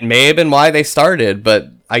 That may have been why they started, but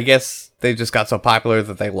I guess they just got so popular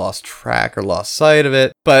that they lost track or lost sight of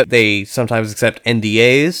it. But they sometimes accept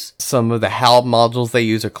NDAs. Some of the HAL modules they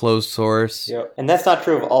use are closed source. Yep. And that's not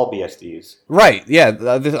true of all BSDs. Right,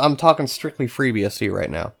 yeah. I'm talking strictly FreeBSD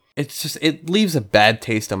right now. It's just, it leaves a bad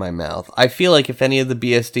taste in my mouth. I feel like if any of the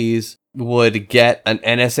BSDs would get an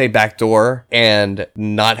NSA backdoor and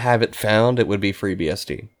not have it found, it would be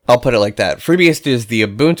FreeBSD. I'll put it like that. FreeBSD is the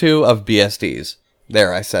Ubuntu of BSDs.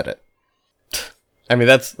 There, I said it. I mean,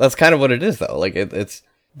 that's kind of what it is, though. Like,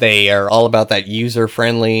 they are all about that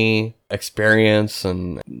user-friendly experience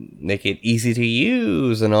and make it easy to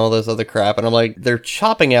use and all this other crap. And I'm like, they're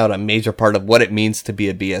chopping out a major part of what it means to be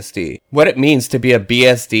a BSD. What it means to be a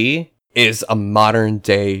BSD is a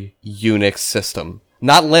modern-day Unix system.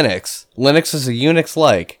 Not Linux. Linux is a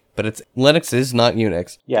Unix-like, but Linux is not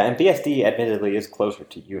Unix. Yeah, and BSD admittedly is closer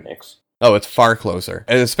to Unix. Oh, it's far closer.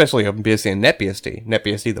 And especially OpenBSD and NetBSD.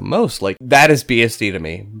 NetBSD the most. Like, that is BSD to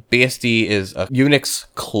me. BSD is a Unix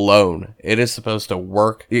clone. It is supposed to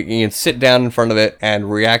work. You can sit down in front of it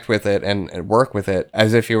and react with it and work with it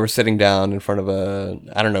as if you were sitting down in front of a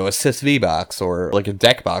SysV box or like a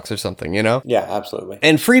DEC box or something, you know? Yeah, absolutely.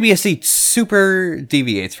 And FreeBSD super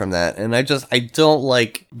deviates from that. And I don't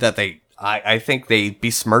like that I think they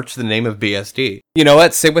besmirch the name of BSD. You know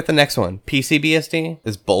what? Sit with the next one. PCBSD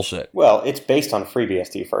is bullshit. Well, it's based on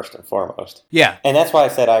FreeBSD first and foremost. Yeah. And that's why I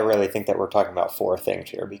said I really think that we're talking about four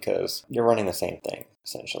things here, because you're running the same thing,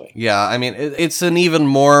 essentially. Yeah, I mean, it's an even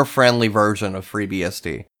more friendly version of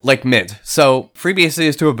FreeBSD. Like Mint. So, FreeBSD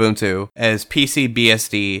is to Ubuntu, as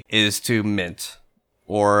PCBSD is to Mint.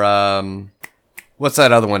 Or, what's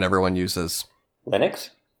that other one everyone uses?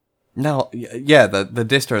 Linux? No, yeah, the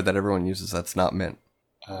distro that everyone uses, that's not Mint.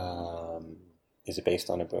 Is it based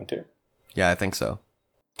on Ubuntu? Yeah, I think so.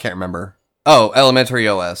 Can't remember. Oh, Elementary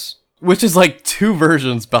OS. Which is like 2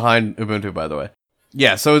 versions behind Ubuntu, by the way.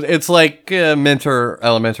 Yeah, so it's like Mint or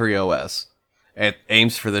Elementary OS. It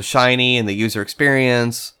aims for the shiny and the user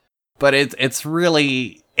experience, but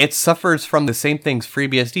it suffers from the same things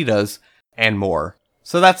FreeBSD does, and more.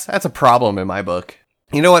 So that's a problem in my book.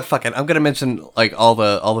 You know what? Fuck it. I'm gonna mention like all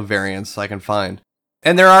the variants I can find,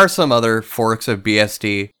 and there are some other forks of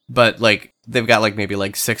BSD, but like they've got like maybe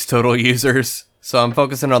like 6 total users. So I'm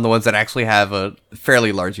focusing on the ones that actually have a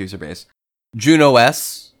fairly large user base.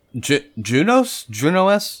 JunoOS,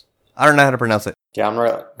 JunoOS. I don't know how to pronounce it. Yeah, I'm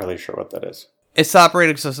not really sure what that is. It's the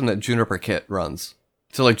operating system that Juniper Kit runs.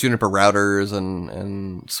 So like Juniper routers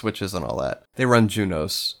and switches and all that. They run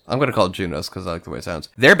Junos. I'm gonna call it Junos because I like the way it sounds.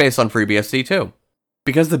 They're based on FreeBSD too.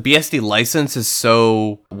 because the BSD license is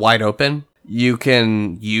so wide open, you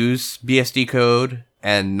can use BSD code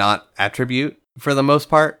and not attribute for the most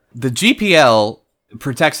part. The GPL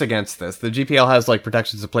protects against this. The GPL has like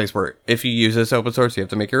protections in place where if you use this open source, you have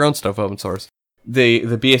to make your own stuff open source. The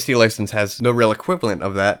BSD license has no real equivalent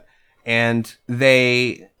of that. And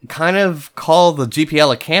they kind of call the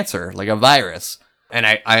GPL a cancer, like a virus. And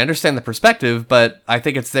I understand the perspective, but I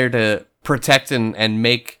think it's there to protect and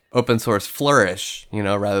make open source flourish, you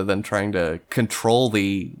know, rather than trying to control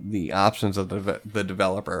the options of the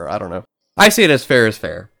developer. I don't know. I see it as fair is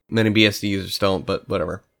fair. Many BSD users don't, but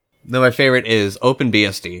whatever. Then my favorite is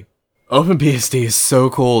OpenBSD. OpenBSD is so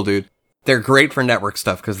cool, dude. They're great for network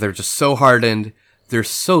stuff because they're just so hardened. They're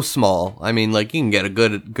so small. I mean, like, you can get a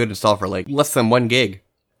good install for like less than 1 gig.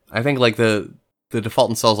 I think like the default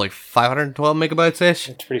install is like 512 megabytes-ish.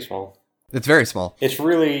 It's pretty small. It's very small. It's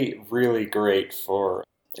really, really great for,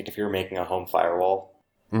 like, if you're making a home firewall.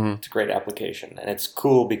 Mm-hmm. It's a great application. And it's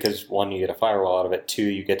cool because, 1, you get a firewall out of it. 2,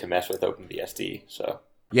 you get to mess with OpenBSD. So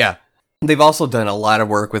Yeah. They've also done a lot of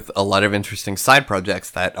work with a lot of interesting side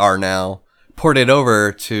projects that are now ported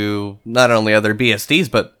over to not only other BSDs,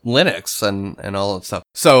 but Linux and all that stuff.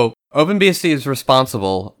 So OpenBSD is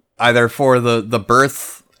responsible either for the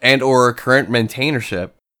birth and or current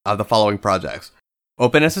maintainership of the following projects.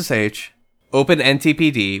 OpenSSH,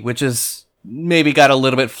 OpenNTPD, which is maybe got a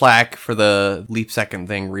little bit flack for the leap second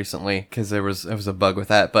thing recently, because there was a bug with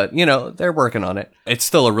that, but, you know, they're working on it. It's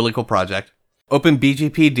still a really cool project.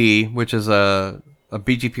 OpenBGPD, which is a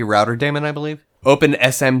BGP router daemon, I believe.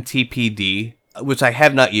 OpenSMTPD, which I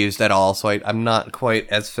have not used at all, so I'm not quite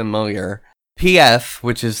as familiar. PF,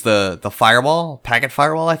 which is the firewall, packet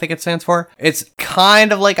firewall, I think it stands for. It's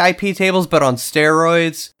kind of like IP tables, but on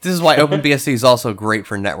steroids. This is why OpenBSD is also great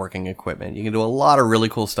for networking equipment. You can do a lot of really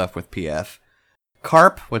cool stuff with PF.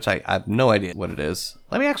 CARP, which I have no idea what it is.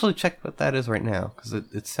 Let me actually check what that is right now, because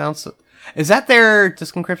it sounds... Is that their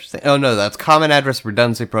disk encryption thing? Oh no, that's Common Address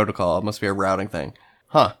Redundancy Protocol. It must be a routing thing.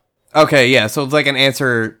 Huh. Okay, yeah, so it's like an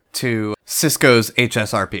answer to Cisco's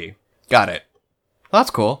HSRP. Got it. Well,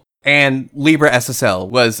 that's cool. And LibreSSL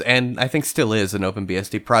was, and I think still is, an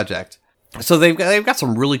OpenBSD project. So they've got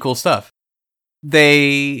some really cool stuff.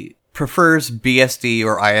 They prefers BSD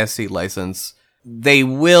or ISC license. They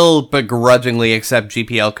will begrudgingly accept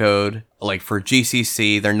GPL code, like for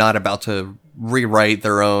GCC. They're not about to rewrite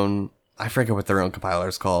their own, I forget what their own compiler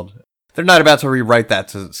is called. They're not about to rewrite that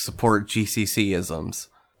to support GCC-isms.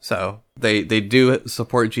 So they do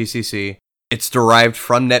support GCC. It's derived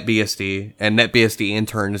from NetBSD, and NetBSD in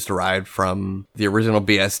turn is derived from the original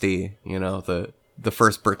BSD, you know, the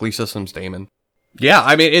first Berkeley Systems daemon. Yeah,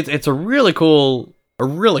 I mean, it's a really cool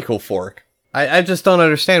fork. I just don't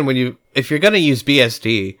understand if you're going to use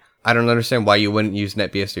BSD, I don't understand why you wouldn't use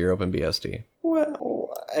NetBSD or OpenBSD.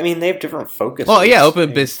 Well, I mean, they have different focuses. Well, yeah,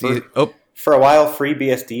 OpenBSD... For a while,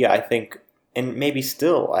 FreeBSD, I think, and maybe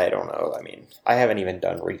still, I don't know. I mean, I haven't even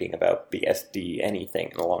done reading about BSD anything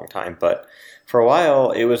in a long time, but for a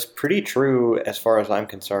while, it was pretty true as far as I'm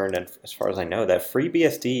concerned, and as far as I know, that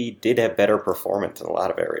FreeBSD did have better performance in a lot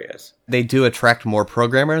of areas. They do attract more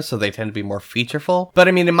programmers, so they tend to be more featureful. But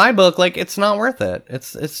I mean, in my book, like, it's not worth it.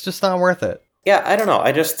 It's just not worth it. Yeah, I don't know.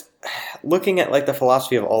 Looking at, like, the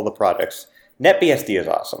philosophy of all the products, NetBSD is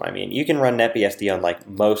awesome. I mean, you can run NetBSD on, like,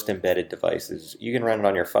 most embedded devices. You can run it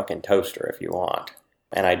on your fucking toaster if you want.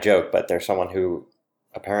 And I joke, but there's someone who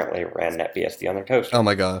apparently ran NetBSD on their toaster. Oh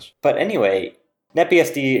my gosh. But anyway,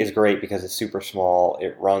 NetBSD is great because it's super small.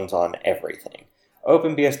 It runs on everything.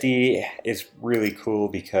 OpenBSD is really cool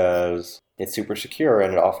because it's super secure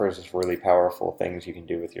and it offers this really powerful things you can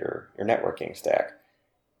do with your networking stack.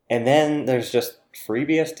 And then there's just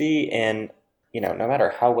FreeBSD, and you know, no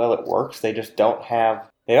matter how well it works, they just don't have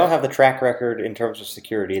the track record in terms of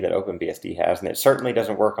security that OpenBSD has, and it certainly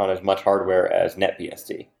doesn't work on as much hardware as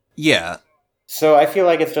NetBSD. Yeah. So I feel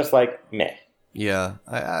like it's just like, meh. Yeah,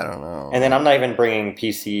 I don't know. And then I'm not even bringing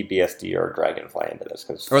PC BSD or Dragonfly into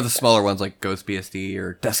this. Or the smaller ones like Ghost BSD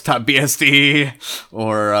or Desktop BSD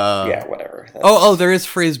or... yeah, whatever. Oh, there is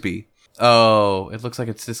Frisbee. Oh, it looks like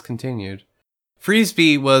it's discontinued.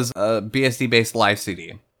 Frisbee was a BSD-based live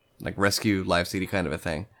CD. Like Rescue live CD kind of a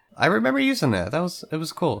thing. I remember using that. It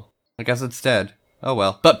was cool. I guess it's dead. Oh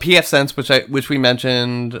well. But pfSense, which we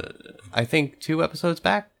mentioned, I think 2 episodes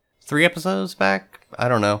back? 3 episodes back? I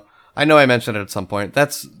don't know. I know I mentioned it at some point.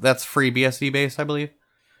 That's free BSD based, I believe.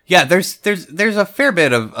 Yeah, there's a fair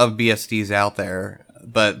bit of BSDs out there,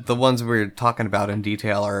 but the ones we're talking about in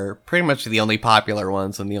detail are pretty much the only popular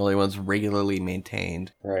ones and the only ones regularly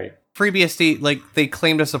maintained. Right. FreeBSD, like, they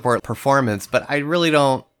claim to support performance, but I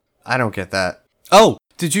don't get that. Oh,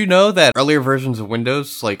 Did you know that earlier versions of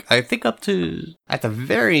Windows, like I think up to, at the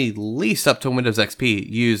very least up to Windows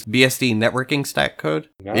XP, use BSD networking stack code?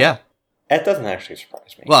 No. Yeah. That doesn't actually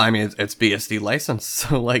surprise me. Well, I mean, it's BSD licensed,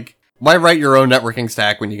 so like, why write your own networking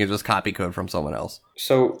stack when you can just copy code from someone else?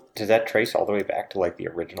 So does that trace all the way back to like the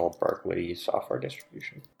original Berkeley software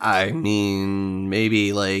distribution? I mean,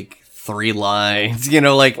 maybe like 3 lines, you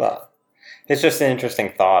know, like... Well, it's just an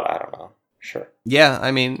interesting thought. I don't know. Sure. Yeah,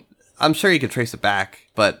 I mean, I'm sure you could trace it back,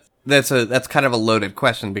 but that's kind of a loaded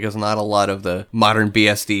question because not a lot of the modern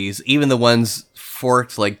BSDs, even the ones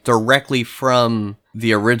forked like directly from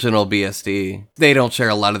the original BSD, they don't share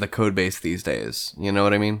a lot of the code base these days. You know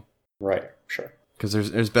what I mean? Right. Sure. Because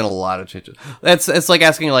there's been a lot of changes. It's like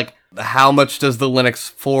asking like how much does the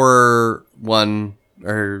Linux 4.1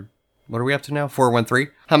 or what are we up to now? 4.1.3?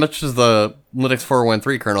 How much does the Linux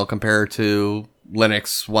 4.1.3 kernel compare to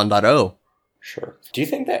Linux 1.0? Sure. Do you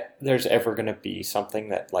think that there's ever going to be something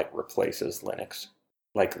that like replaces Linux?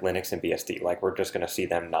 Like Linux and BSD? Like we're just going to see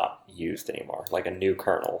them not used anymore? Like a new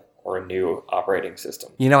kernel or a new operating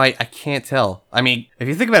system? You know, I can't tell. I mean, if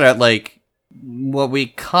you think about it, like what we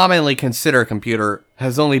commonly consider a computer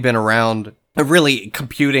has only been around, a really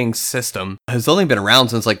computing system has only been around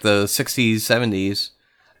since like the 60s, 70s.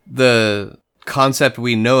 The concept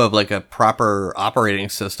we know of like a proper operating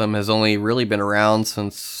system has only really been around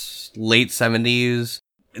since late 70s.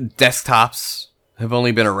 Desktops have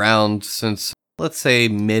only been around since, let's say,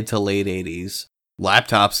 mid to late 80s.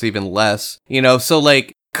 Laptops even less. You know, so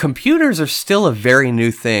like computers are still a very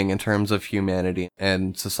new thing in terms of humanity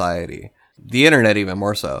and society. The internet even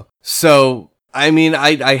more so. So, I mean,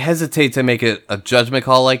 I hesitate to make it a judgment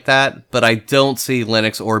call like that, but I don't see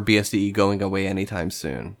Linux or BSD going away anytime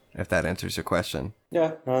soon, if that answers your question.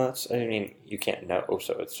 Yeah, no, I mean, you can't know,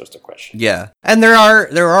 so it's just a question. Yeah. And there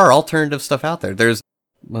are alternative stuff out there. There's,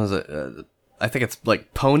 what is it? I think it's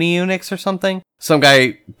like Pony Unix or something. Some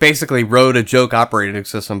guy basically wrote a joke operating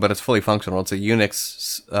system, but it's fully functional. It's a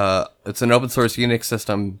Unix, it's an open source Unix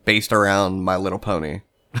system based around My Little Pony.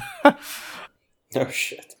 Oh,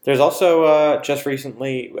 shit. There's also, just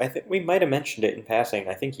recently, I think we might have mentioned it in passing.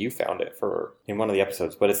 I think you found it in one of the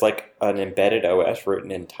episodes, but it's like an embedded OS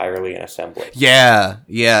written entirely in assembly. Yeah.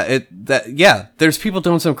 There's people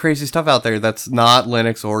doing some crazy stuff out there that's not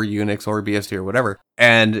Linux or Unix or BSD or whatever.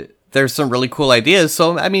 And there's some really cool ideas.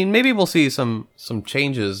 So, I mean, maybe we'll see some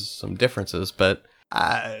changes, some differences, but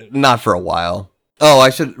not for a while. Oh, I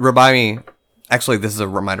should remind me. Actually, this is a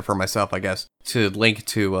reminder for myself, I guess, to link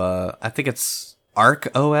to, I think it's Arc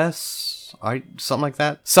OS, something like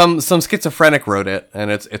that. Some schizophrenic wrote it,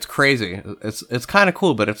 and it's crazy. It's kind of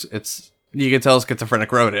cool, but it's you can tell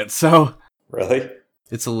schizophrenic wrote it. So really,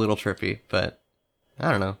 it's a little trippy, but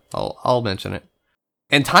I don't know. I'll mention it.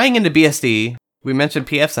 And tying into BSD, we mentioned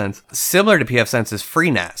pfSense. Similar to pfSense is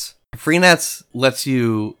FreeNAS. FreeNAS lets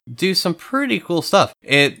you do some pretty cool stuff.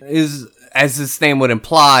 It is, as its name would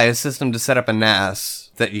imply, a system to set up a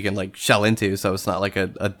NAS that you can like shell into, so it's not like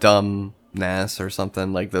a dumb NAS or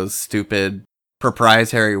something like those stupid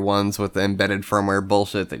proprietary ones with the embedded firmware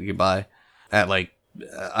bullshit that you buy at like,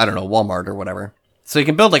 I don't know, Walmart or whatever. So you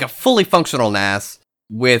can build like a fully functional NAS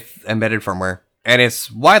with embedded firmware, and it's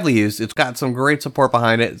widely used. It's got some great support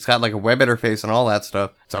behind it. It's got like a web interface and all that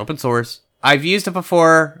stuff. It's open source. I've used it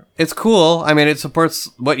before. It's cool. I mean, it supports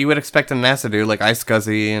what you would expect a NAS to do, like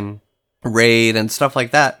iSCSI and RAID and stuff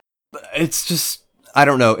like that. It's just, I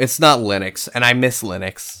don't know. It's not Linux, and I miss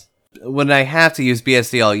Linux. When I have to use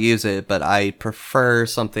BSD, I'll use it, but I prefer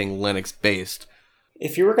something Linux-based.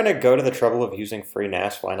 If you were going to go to the trouble of using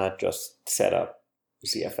FreeNAS, why not just set up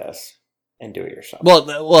ZFS and do it yourself?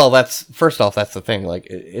 Well, that's first off, that's the thing. Like,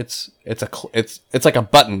 it's like a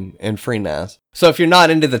button in FreeNAS. So if you're not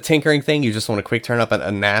into the tinkering thing, you just want to quick turn up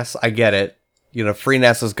a NAS. I get it. You know,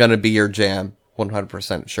 FreeNAS is going to be your jam,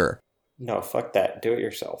 100% sure. No, fuck that. Do it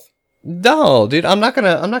yourself. No, dude, I'm not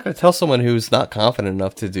gonna tell someone who's not confident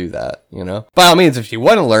enough to do that, you know? By all means, if you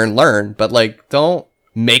want to learn, but like, don't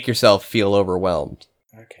make yourself feel overwhelmed.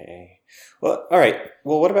 Okay. Well, alright.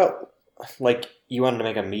 Well, what about, like, you wanted to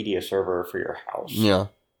make a media server for your house? Yeah.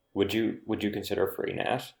 Would you consider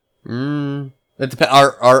FreeNAS? It depends.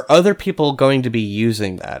 Are other people going to be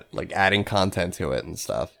using that, like adding content to it and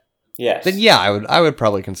stuff? Yes. Then yeah, I would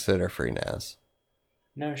probably consider FreeNAS.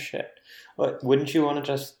 No shit. Well, wouldn't you want to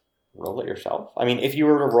just roll it yourself? I mean, if you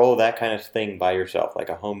were to roll that kind of thing by yourself, like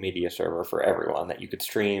a home media server for everyone that you could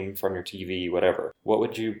stream from your TV, whatever, what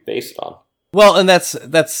would you base it on? Well, and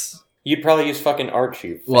that's you'd probably use fucking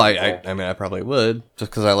Archie. Well, I mean, I probably would,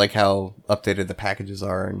 just because I like how updated the packages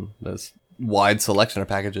are and this wide selection of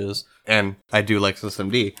packages, and I do like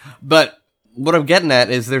systemd. But what I'm getting at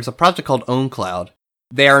is there's a project called OwnCloud,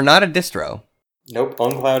 They are not a distro. Nope,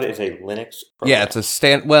 OwnCloud is a Linux program. Yeah, it's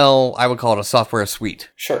a well, I would call it a software suite.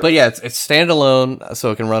 Sure. But yeah, it's standalone,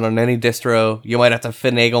 so it can run on any distro. You might have to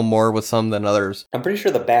finagle more with some than others. I'm pretty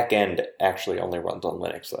sure the back end actually only runs on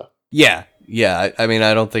Linux, though. Yeah. I mean,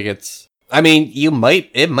 I don't think it's... I mean,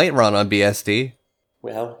 it might run on BSD.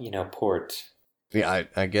 Well, ports. Yeah,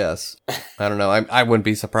 I guess. I don't know. I wouldn't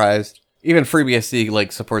be surprised. Even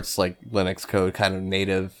FreeBSD supports Linux code kind of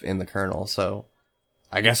native in the kernel, so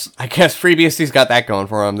I guess FreeBSD's got that going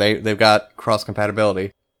for them. They've got cross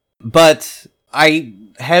compatibility. But I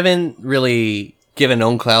haven't really given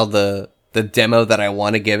OwnCloud the demo that I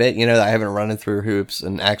want to give it. I haven't run it through hoops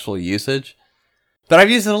and actual usage. But I've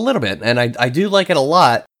used it a little bit, and I do like it a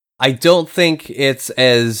lot. I don't think it's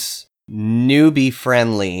as newbie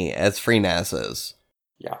friendly as FreeNAS is.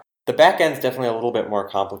 Yeah. The back end's definitely a little bit more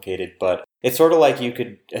complicated, but it's sort of like you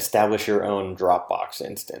could establish your own Dropbox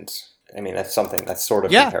instance. I mean, that's something that's sort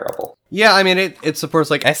of comparable. Yeah, I mean, it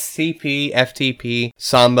supports SCP, FTP,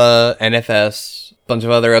 Samba, NFS, a bunch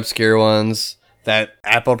of other obscure ones, that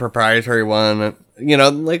Apple proprietary one.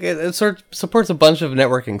 It sort of supports a bunch of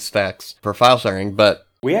networking stacks for file sharing, but...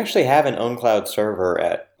 We actually have an OwnCloud server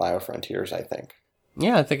at BioFrontiers, I think.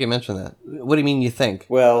 Yeah, I think you mentioned that. What do you mean you think?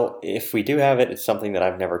 Well, if we do have it, it's something that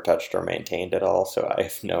I've never touched or maintained at all, so I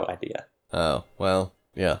have no idea. Oh, well,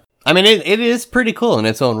 yeah. I mean, it is pretty cool in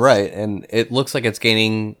its own right, and it looks like it's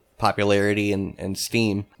gaining popularity and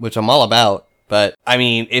steam, which I'm all about. But, I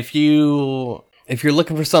mean, if you're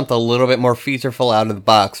looking for something a little bit more featureful out of the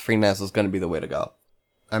box, FreeNAS is going to be the way to go.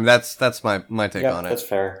 I mean, that's my take on it. That's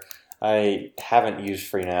fair. I haven't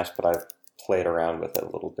used FreeNAS, but I've played around with it a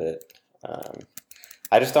little bit.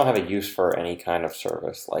 I just don't have a use for any kind of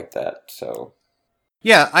service like that, so...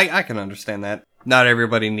 Yeah, I can understand that. Not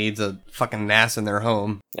everybody needs a fucking NAS in their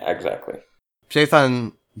home. Yeah, exactly.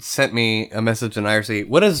 Jathan sent me a message in IRC.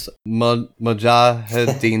 What is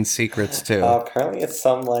Mujahideen Secrets to? Apparently it's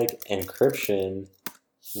some, encryption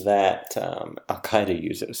that Al-Qaeda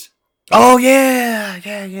uses. Oh, yeah,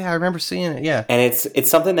 I remember seeing it, yeah. And it's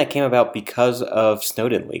something that came about because of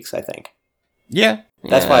Snowden leaks, I think. Yeah.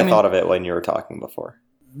 That's why I thought of it when you were talking before.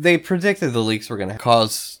 They predicted the leaks were going to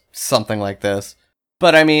cause something like this.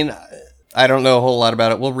 But, I mean, I don't know a whole lot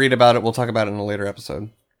about it. We'll read about it. We'll talk about it in a later episode.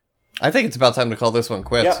 I think it's about time to call this one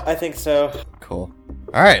quits. Yeah, I think so. Cool.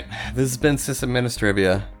 All right. This has been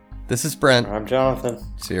Sysadministrivia. This is Brent. I'm Jonathan.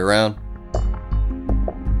 See you around.